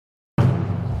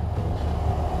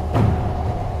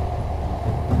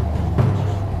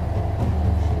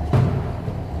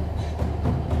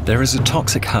There is a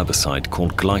toxic herbicide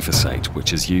called glyphosate,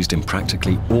 which is used in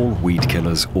practically all weed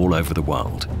killers all over the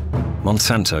world.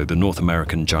 Monsanto, the North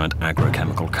American giant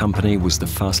agrochemical company, was the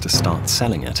first to start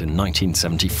selling it in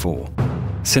 1974.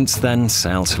 Since then,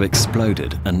 sales have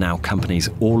exploded, and now companies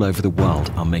all over the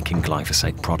world are making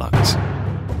glyphosate products.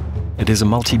 It is a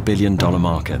multi-billion-dollar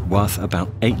market worth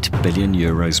about 8 billion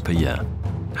euros per year.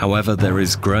 However, there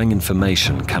is growing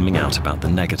information coming out about the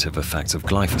negative effects of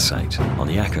glyphosate on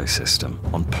the ecosystem,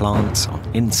 on plants, on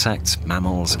insects,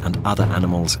 mammals, and other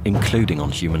animals, including on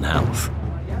human health.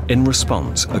 In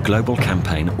response, a global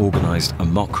campaign organized a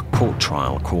mock court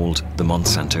trial called the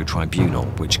Monsanto Tribunal,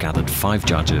 which gathered 5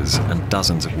 judges and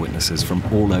dozens of witnesses from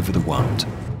all over the world.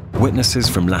 Witnesses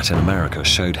from Latin America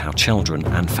showed how children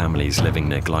and families living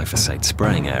near glyphosate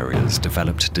spraying areas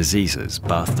developed diseases,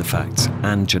 birth defects,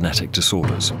 and genetic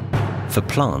disorders. For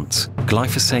plants,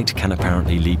 glyphosate can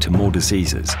apparently lead to more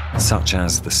diseases, such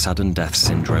as the sudden death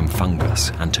syndrome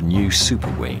fungus and to new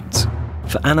superweeds.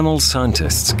 For animals,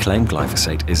 scientists claim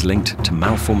glyphosate is linked to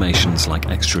malformations like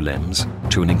extra limbs,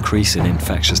 to an increase in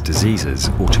infectious diseases,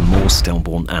 or to more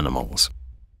stillborn animals.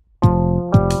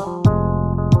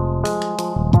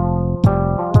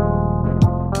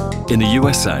 In the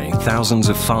USA, thousands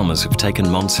of farmers have taken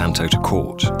Monsanto to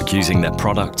court, accusing their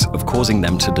products of causing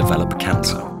them to develop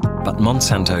cancer. But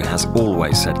Monsanto has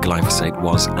always said glyphosate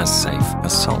was as safe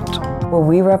as salt. Well,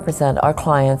 we represent, our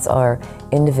clients are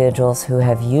individuals who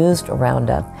have used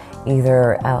Roundup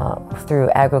either through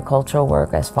agricultural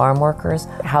work as farm workers,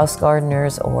 house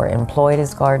gardeners, or employed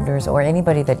as gardeners, or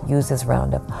anybody that uses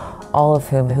Roundup, all of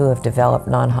whom who have developed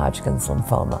non-Hodgkins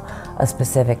lymphoma, a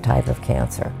specific type of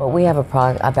cancer. But we have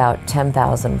about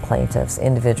 10,000 plaintiffs,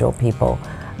 individual people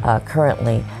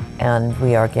currently, and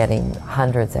we are getting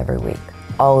hundreds every week,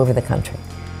 all over the country.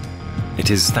 It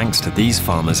is thanks to these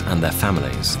farmers and their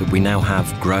families that we now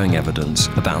have growing evidence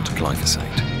about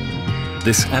glyphosate.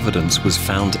 This evidence was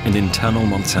found in internal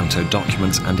Monsanto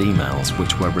documents and emails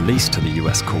which were released to the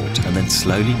US court and then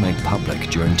slowly made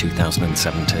public during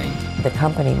 2017. The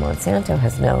company Monsanto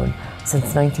has known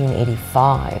since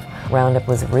 1985. Roundup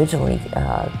was originally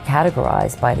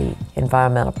categorized by the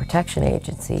Environmental Protection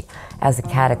Agency as a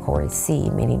Category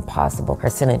C, meaning possible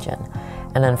carcinogen.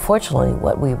 And unfortunately,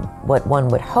 what one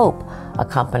would hope a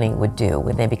company would do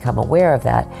when they become aware of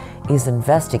that is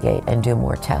investigate and do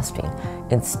more testing.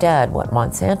 Instead, what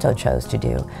Monsanto chose to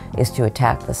do is to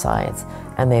attack the science,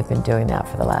 and they've been doing that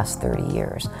for the last 30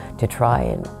 years to try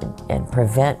and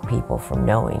prevent people from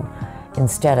knowing,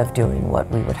 instead of doing what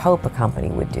we would hope a company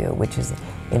would do, which is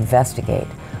investigate.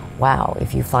 Wow,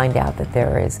 if you find out that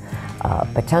there is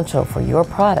potential for your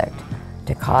product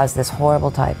to cause this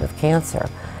horrible type of cancer,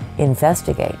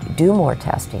 investigate, do more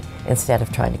testing instead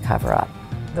of trying to cover up.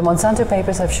 The Monsanto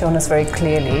Papers have shown us very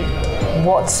clearly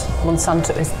what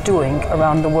Monsanto is doing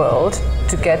around the world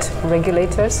to get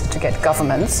regulators, to get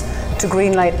governments to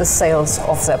greenlight the sales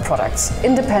of their products,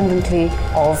 independently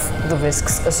of the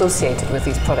risks associated with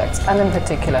these products, and in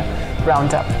particular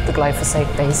Roundup, the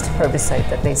glyphosate-based herbicide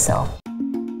that they sell.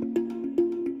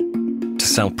 To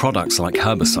sell products like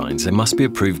herbicides, they must be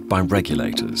approved by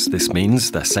regulators. This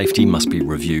means their safety must be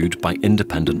reviewed by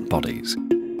independent bodies.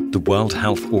 The World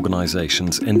Health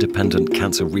Organization's independent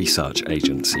cancer research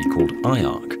agency called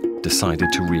IARC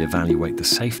decided to reevaluate the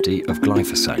safety of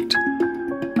glyphosate.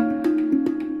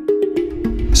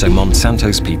 So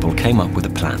Monsanto's people came up with a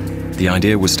plan. The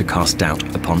idea was to cast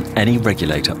doubt upon any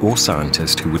regulator or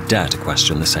scientist who would dare to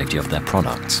question the safety of their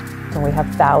products. And we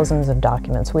have thousands of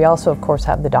documents. We also, of course,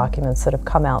 have the documents that have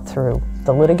come out through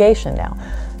the litigation now.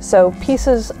 So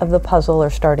pieces of the puzzle are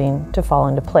starting to fall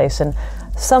into place. And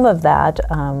some of that,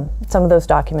 some of those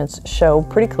documents show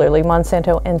pretty clearly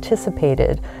Monsanto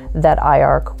anticipated that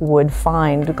IARC would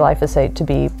find glyphosate to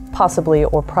be possibly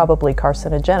or probably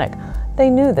carcinogenic. They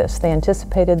knew this, they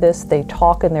anticipated this, they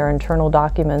talk in their internal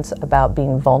documents about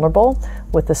being vulnerable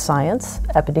with the science,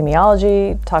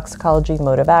 epidemiology, toxicology,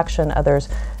 mode of action, others.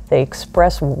 They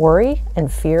express worry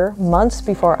and fear months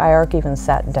before IARC even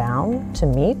sat down to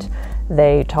meet.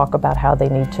 They talk about how they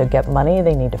need to get money,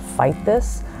 they need to fight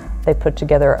this. They put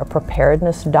together a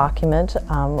preparedness document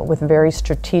with very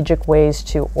strategic ways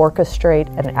to orchestrate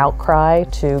an outcry,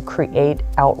 to create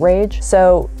outrage.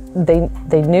 So they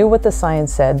knew what the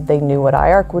science said, they knew what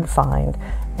IARC would find,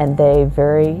 and they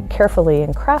very carefully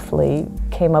and craftily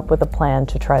came up with a plan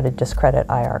to try to discredit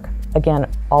IARC. Again,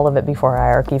 all of it before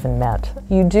IARC even met.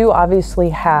 You do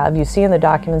obviously have, you see in the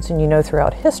documents and you know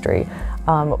throughout history,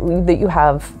 that you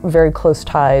have very close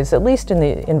ties, at least in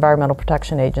the Environmental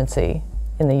Protection Agency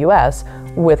in the US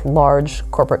with large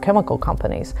corporate chemical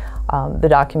companies. The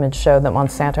documents show that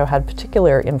Monsanto had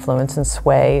particular influence and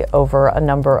sway over a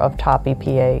number of top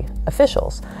EPA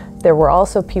officials. There were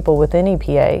also people within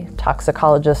EPA,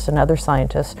 toxicologists and other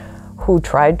scientists, who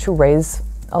tried to raise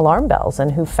alarm bells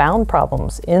and who found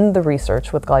problems in the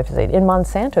research with glyphosate. In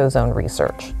Monsanto's own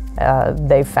research,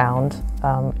 they found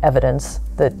evidence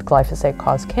that glyphosate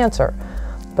caused cancer.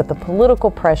 But the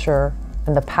political pressure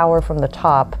and the power from the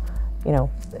top,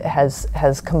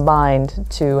 has combined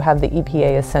to have the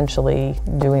EPA essentially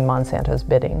doing Monsanto's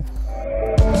bidding.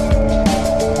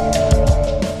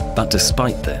 But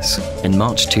despite this, in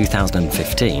March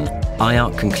 2015,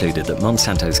 IARC concluded that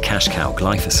Monsanto's cash cow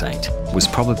glyphosate was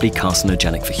probably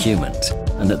carcinogenic for humans,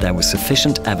 and that there was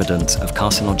sufficient evidence of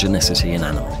carcinogenicity in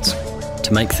animals.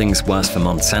 To make things worse for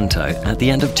Monsanto, at the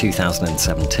end of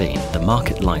 2017, the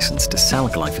market license to sell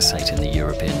glyphosate in the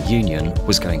European Union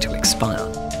was going to expire.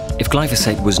 If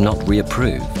glyphosate was not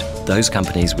reapproved, those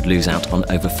companies would lose out on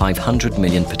over 500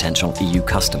 million potential EU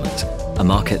customers, a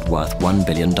market worth $1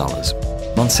 billion.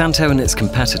 Monsanto and its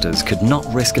competitors could not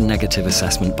risk a negative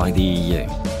assessment by the EU.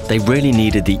 They really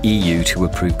needed the EU to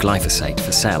approve glyphosate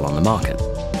for sale on the market.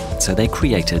 So they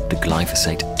created the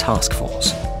Glyphosate Task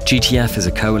Force. GTF is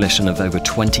a coalition of over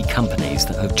 20 companies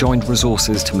that have joined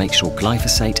resources to make sure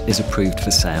glyphosate is approved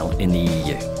for sale in the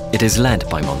EU. It is led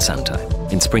by Monsanto.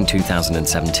 In spring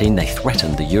 2017, they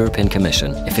threatened the European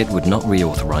Commission if it would not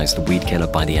reauthorize the weed killer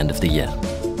by the end of the year.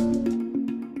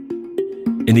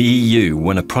 In the EU,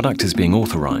 when a product is being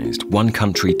authorized, one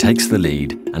country takes the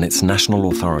lead and its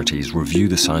national authorities review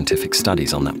the scientific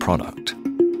studies on that product.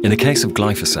 In the case of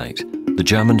glyphosate, the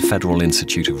German Federal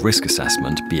Institute of Risk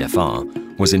Assessment,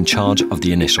 BfR, was in charge of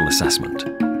the initial assessment.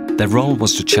 Their role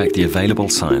was to check the available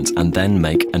science and then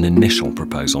make an initial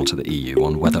proposal to the EU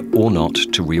on whether or not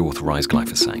to reauthorize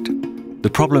glyphosate. The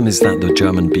problem is that the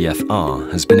German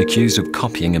BfR has been accused of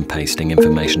copying and pasting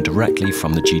information directly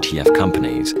from the GTF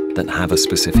companies that have a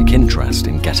specific interest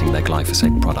in getting their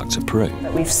glyphosate products approved.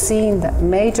 We've seen that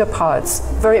major parts,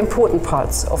 very important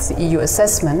parts of the EU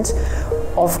assessment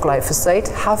of glyphosate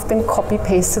have been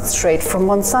copy-pasted straight from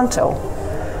Monsanto.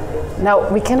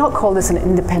 Now, we cannot call this an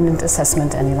independent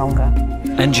assessment any longer.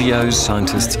 NGOs,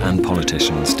 scientists and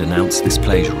politicians denounce this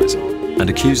plagiarism and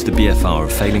accuse the BfR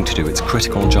of failing to do its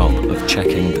critical job of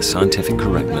checking the scientific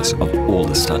correctness of all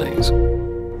the studies.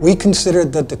 We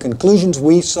considered that the conclusions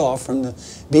we saw from the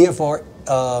BfR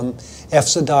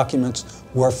EFSA documents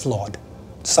were flawed.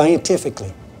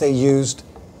 Scientifically, they used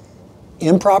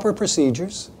improper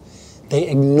procedures, they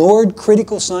ignored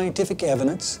critical scientific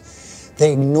evidence,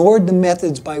 they ignored the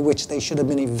methods by which they should have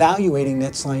been evaluating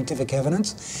that scientific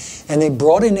evidence, and they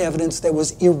brought in evidence that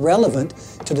was irrelevant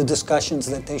to the discussions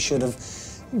that they should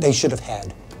have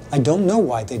had. I don't know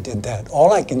why they did that.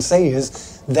 All I can say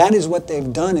is that is what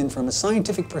they've done, and from a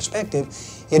scientific perspective,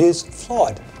 it is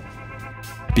flawed.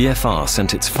 BfR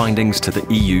sent its findings to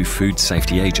the EU Food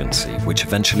Safety Agency, which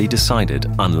eventually decided,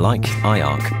 unlike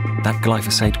IARC, that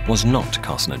glyphosate was not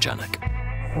carcinogenic.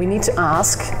 We need to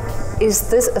ask, is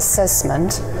this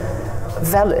assessment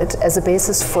valid as a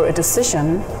basis for a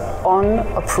decision on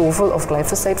approval of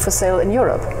glyphosate for sale in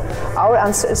Europe? Our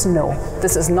answer is no.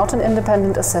 This is not an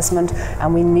independent assessment,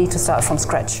 and we need to start from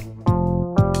scratch.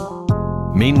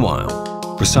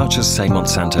 Meanwhile, researchers say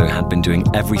Monsanto had been doing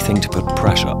everything to put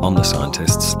pressure on the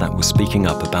scientists that were speaking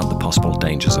up about the possible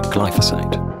dangers of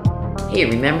glyphosate. Hey,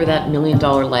 remember that $1 million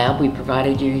lab we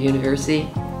provided your university?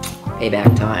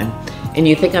 Payback time. And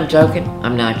you think I'm joking?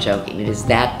 I'm not joking. It is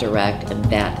that direct and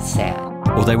that sad.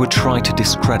 Or they would try to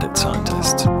discredit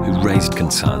scientists who raised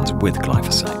concerns with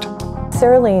glyphosate.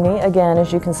 Seralini, again,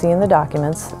 as you can see in the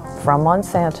documents from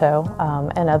Monsanto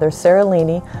and others,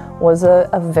 Seralini was a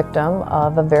victim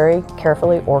of a very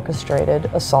carefully orchestrated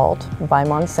assault by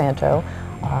Monsanto.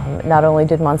 Not only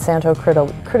did Monsanto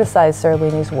criticize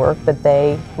Seralini's work, but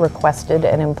they requested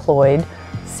and employed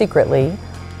secretly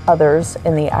others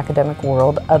in the academic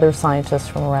world, other scientists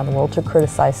from around the world, to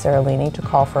criticize Seralini, to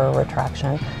call for a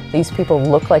retraction. These people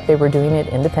looked like they were doing it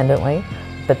independently,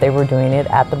 but they were doing it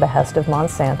at the behest of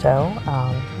Monsanto.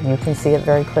 You can see it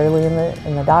very clearly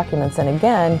in the documents. And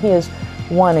again, he is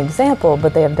one example,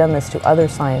 but they have done this to other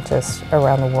scientists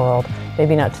around the world.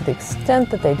 Maybe not to the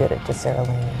extent that they did it to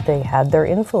Seralini. They had their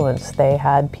influence. They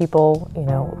had people,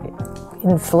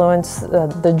 influence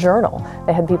the journal.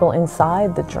 They had people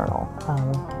inside the journal.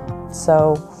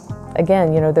 So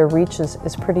again, their reach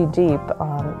is pretty deep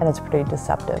and it's pretty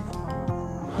deceptive.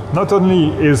 not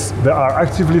only is they are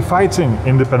actively fighting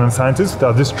independent scientists, they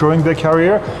are destroying their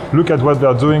career. Look at what they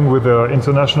are doing with the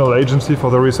International Agency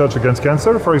for the Research Against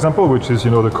Cancer, for example, which is,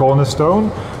 the cornerstone,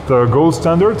 the gold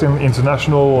standard in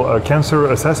international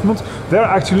cancer assessment. They are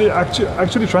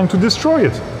actually trying to destroy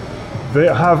it. They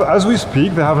have, as we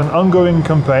speak, they have an ongoing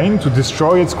campaign to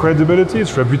destroy its credibility,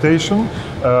 its reputation.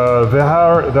 They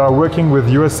are working with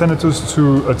US senators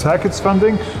to attack its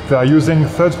funding. They are using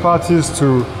third parties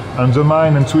to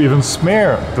undermine and to even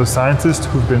smear the scientists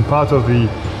who've been part of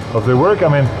the work. I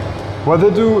mean, what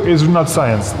they do is not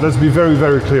science. Let's be very,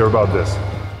 very clear about this.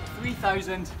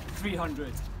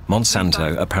 3,300.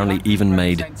 Monsanto apparently even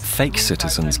made fake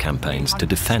citizens campaigns to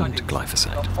defend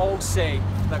glyphosate. All say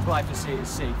that glyphosate is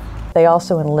safe. They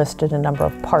also enlisted a number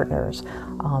of partners,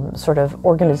 sort of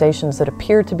organizations that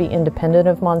appear to be independent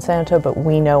of Monsanto, but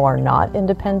we know are not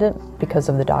independent because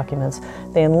of the documents.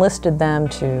 They enlisted them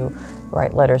to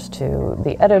write letters to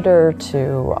the editor,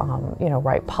 to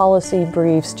write policy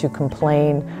briefs, to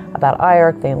complain about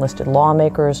IARC. They enlisted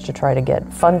lawmakers to try to get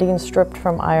funding stripped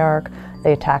from IARC.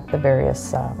 They attacked the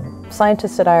various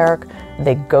scientists at IARC.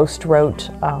 They ghost wrote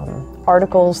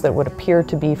articles that would appear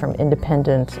to be from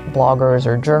independent bloggers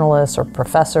or journalists or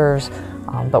professors,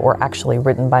 but were actually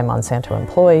written by Monsanto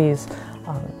employees.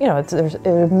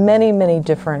 There are many, many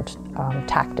different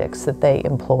tactics that they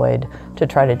employed to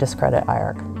try to discredit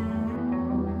IARC.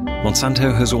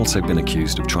 Monsanto has also been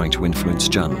accused of trying to influence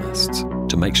journalists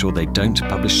to make sure they don't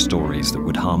publish stories that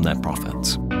would harm their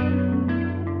profits.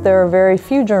 There are very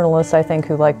few journalists, I think,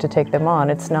 who like to take them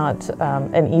on. It's not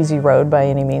an easy road by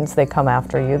any means. They come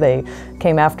after you. They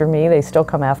came after me. They still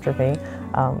come after me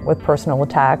with personal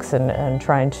attacks and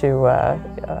trying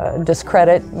to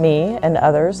discredit me and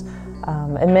others,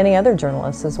 and many other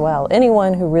journalists as well.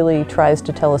 Anyone who really tries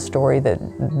to tell a story that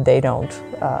they don't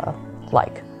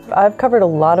like. I've covered a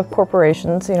lot of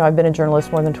corporations. I've been a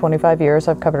journalist more than 25 years.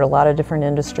 I've covered a lot of different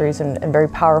industries and very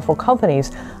powerful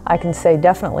companies. I can say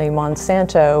definitely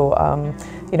Monsanto,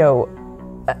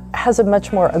 has a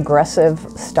much more aggressive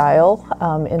style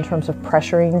in terms of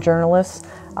pressuring journalists.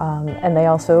 And they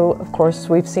also, of course,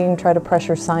 we've seen try to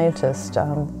pressure scientists.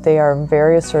 They are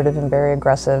very assertive and very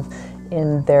aggressive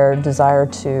in their desire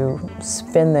to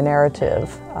spin the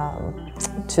narrative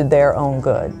to their own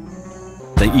good.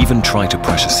 They even try to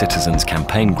pressure citizens'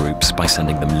 campaign groups by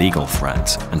sending them legal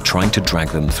threats and trying to drag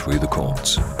them through the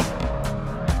courts.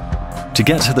 To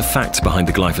get to the facts behind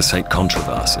the glyphosate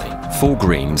controversy, 4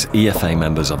 Greens EFA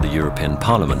members of the European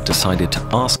Parliament decided to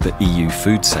ask the EU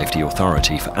Food Safety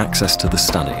Authority for access to the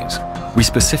studies. We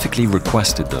specifically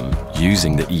requested them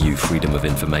using the EU Freedom of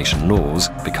Information laws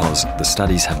because the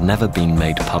studies have never been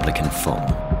made public in full.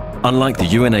 Unlike the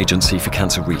UN Agency for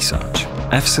Cancer Research,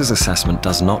 EFSA's assessment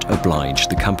does not oblige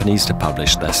the companies to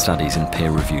publish their studies in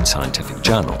peer-reviewed scientific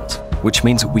journals, which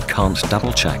means that we can't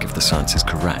double-check if the science is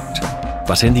correct.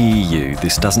 But in the EU,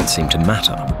 this doesn't seem to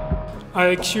matter. I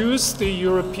accuse the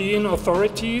European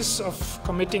authorities of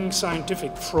committing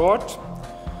scientific fraud.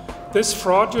 This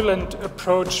fraudulent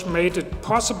approach made it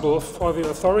possible for the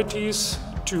authorities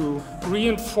to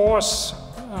reinforce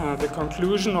the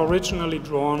conclusion originally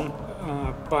drawn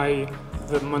by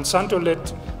the Monsanto-led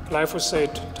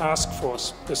glyphosate task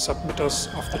force, the submitters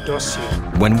of the dossier.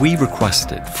 When we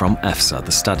requested from EFSA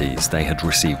the studies they had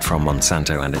received from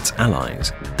Monsanto and its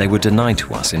allies, they were denied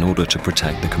to us in order to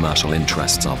protect the commercial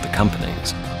interests of the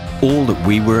companies. All that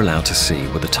we were allowed to see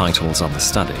were the titles of the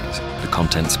studies, the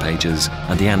contents pages,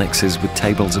 and the annexes with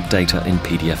tables of data in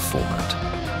PDF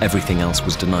format. Everything else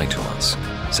was denied to us,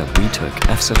 so we took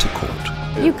EFSA to court.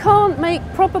 You can't make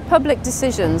proper public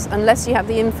decisions unless you have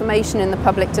the information in the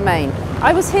public domain.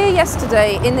 I was here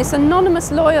yesterday in this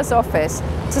anonymous lawyer's office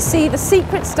to see the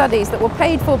secret studies that were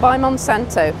paid for by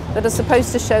Monsanto that are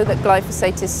supposed to show that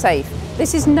glyphosate is safe.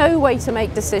 This is no way to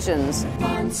make decisions.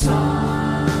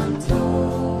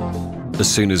 As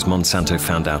soon as Monsanto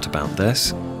found out about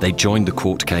this, they joined the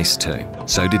court case too.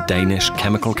 So did Danish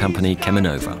chemical company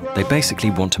Cheminova. They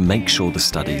basically want to make sure the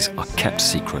studies are kept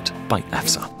secret by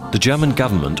EFSA. The German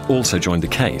government also joined the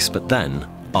case, but then,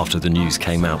 after the news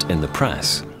came out in the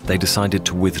press, they decided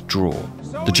to withdraw.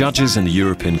 The judges in the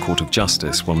European Court of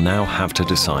Justice will now have to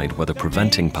decide whether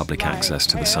preventing public access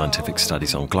to the scientific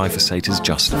studies on glyphosate is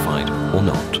justified or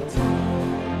not.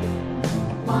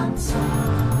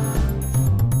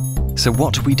 So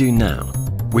what do we do now?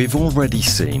 We've already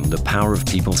seen the power of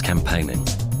people's campaigning.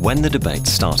 When the debate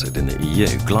started in the EU,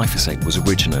 glyphosate was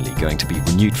originally going to be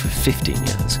renewed for 15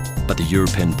 years, but the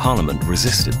European Parliament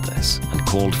resisted this and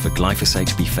called for glyphosate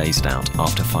to be phased out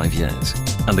after 5 years.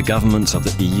 And the governments of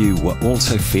the EU were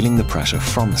also feeling the pressure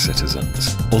from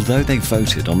citizens. Although they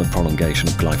voted on the prolongation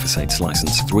of glyphosate's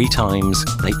license 3 times,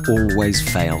 they always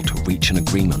failed to reach an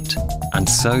agreement. And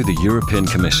so the European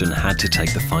Commission had to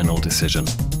take the final decision.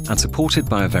 And supported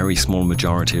by a very small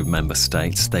majority of member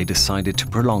states, they decided to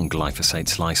prolong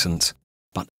glyphosate's license,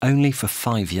 but only for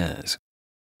 5 years.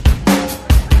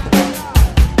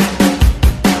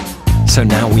 So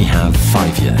now we have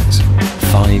 5 years.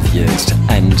 5 years to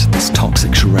end this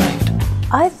toxic charade.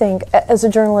 I think, as a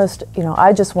journalist,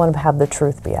 I just want to have the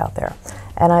truth be out there.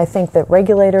 And I think that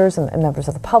regulators and members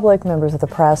of the public, members of the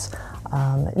press,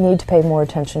 need to pay more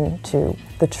attention to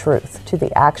the truth, to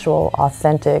the actual,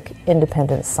 authentic,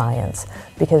 independent science.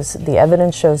 Because the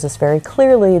evidence shows us very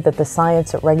clearly that the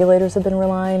science that regulators have been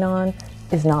relying on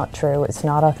is not true, it's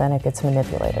not authentic, it's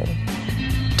manipulated.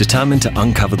 Determined to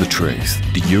uncover the truth,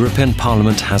 the European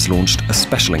Parliament has launched a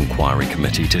special inquiry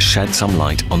committee to shed some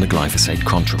light on the glyphosate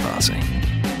controversy.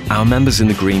 Our members in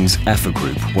the Greens EFA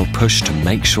group will push to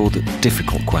make sure that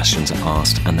difficult questions are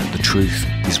asked and that the truth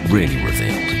is really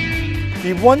revealed.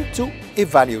 We want to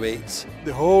evaluate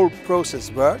the whole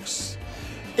process works,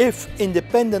 if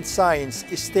independent science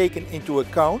is taken into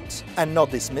account and not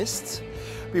dismissed.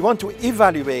 We want to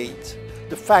evaluate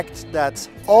the fact that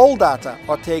all data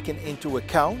are taken into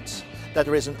account, that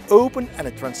there is an open and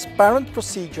a transparent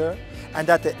procedure, and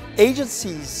that the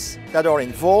agencies that are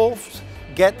involved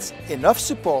get enough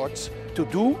support to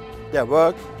do their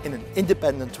work in an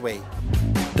independent way.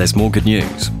 There's more good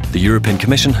news. The European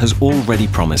Commission has already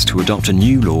promised to adopt a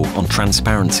new law on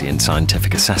transparency in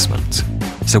scientific assessments.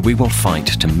 So we will fight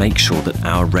to make sure that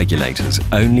our regulators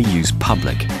only use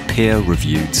public,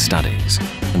 peer-reviewed studies,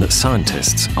 and that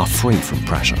scientists are free from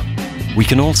pressure. We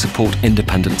can all support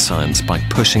independent science by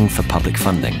pushing for public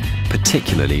funding,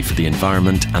 particularly for the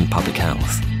environment and public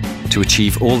health. To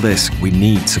achieve all this, we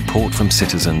need support from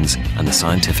citizens and the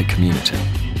scientific community.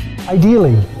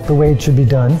 Ideally, the way it should be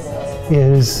done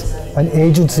is an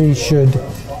agency should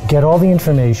get all the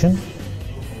information,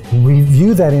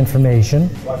 review that information.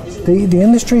 The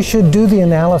industry should do the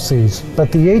analyses,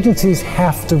 but the agencies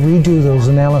have to redo those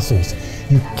analyses.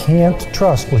 You can't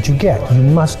trust what you get. You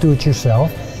must do it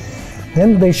yourself.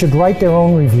 Then they should write their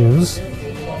own reviews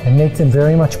and make them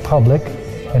very much public.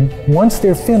 And once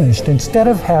they're finished, instead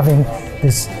of having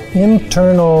this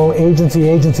internal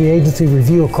agency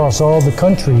review across all the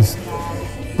countries,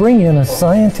 bring in a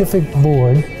scientific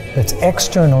board that's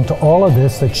external to all of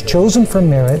this, that's chosen for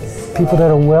merit, people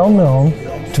that are well known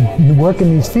to work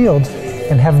in these fields,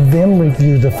 and have them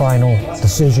review the final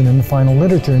decision and the final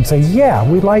literature and say, yeah,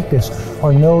 we like this,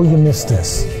 or no, you missed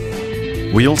this.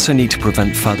 We also need to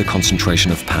prevent further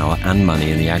concentration of power and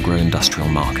money in the agro-industrial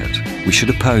market. We should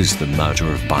oppose the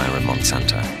merger of Bayer and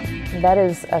Monsanto. That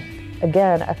is,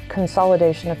 again, a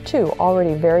consolidation of 2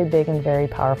 already very big and very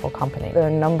powerful companies. There are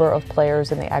a number of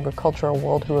players in the agricultural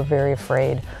world who are very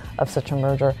afraid of such a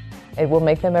merger. It will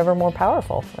make them ever more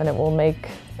powerful, and it will make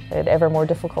it ever more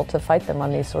difficult to fight them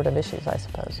on these sort of issues, I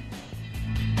suppose.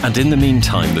 And in the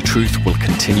meantime, the truth will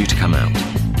continue to come out.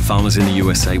 Farmers in the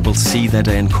USA will see their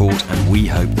day in court, and we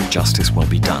hope that justice will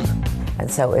be done.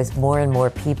 And so as more and more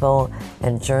people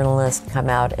and journalists come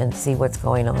out and see what's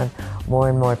going on, more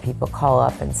and more people call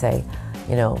up and say,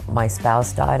 my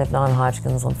spouse died of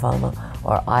non-Hodgkins lymphoma,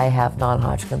 or I have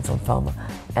non-Hodgkins lymphoma,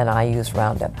 and I use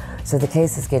RoundUp. So the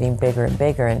case is getting bigger and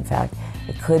bigger. In fact,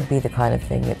 it could be the kind of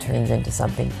thing that turns into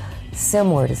something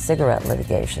similar to cigarette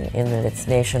litigation in that it's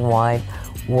nationwide,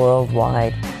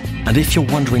 worldwide. And if you're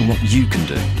wondering what you can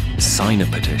do, sign a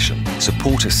petition,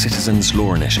 support a citizens'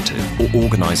 law initiative, or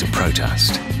organise a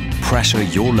protest. Pressure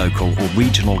your local or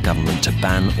regional government to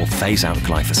ban or phase out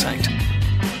glyphosate.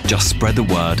 Just spread the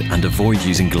word and avoid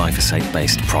using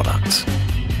glyphosate-based products.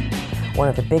 One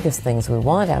of the biggest things we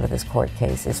want out of this court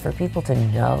case is for people to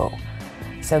know.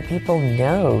 So people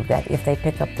know that if they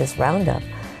pick up this RoundUp,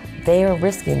 they are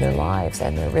risking their lives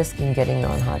and they're risking getting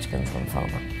non-Hodgkin's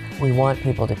lymphoma. We want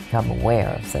people to become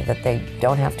aware so that they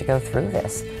don't have to go through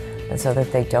this and so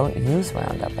that they don't use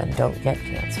RoundUp and don't get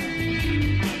cancer.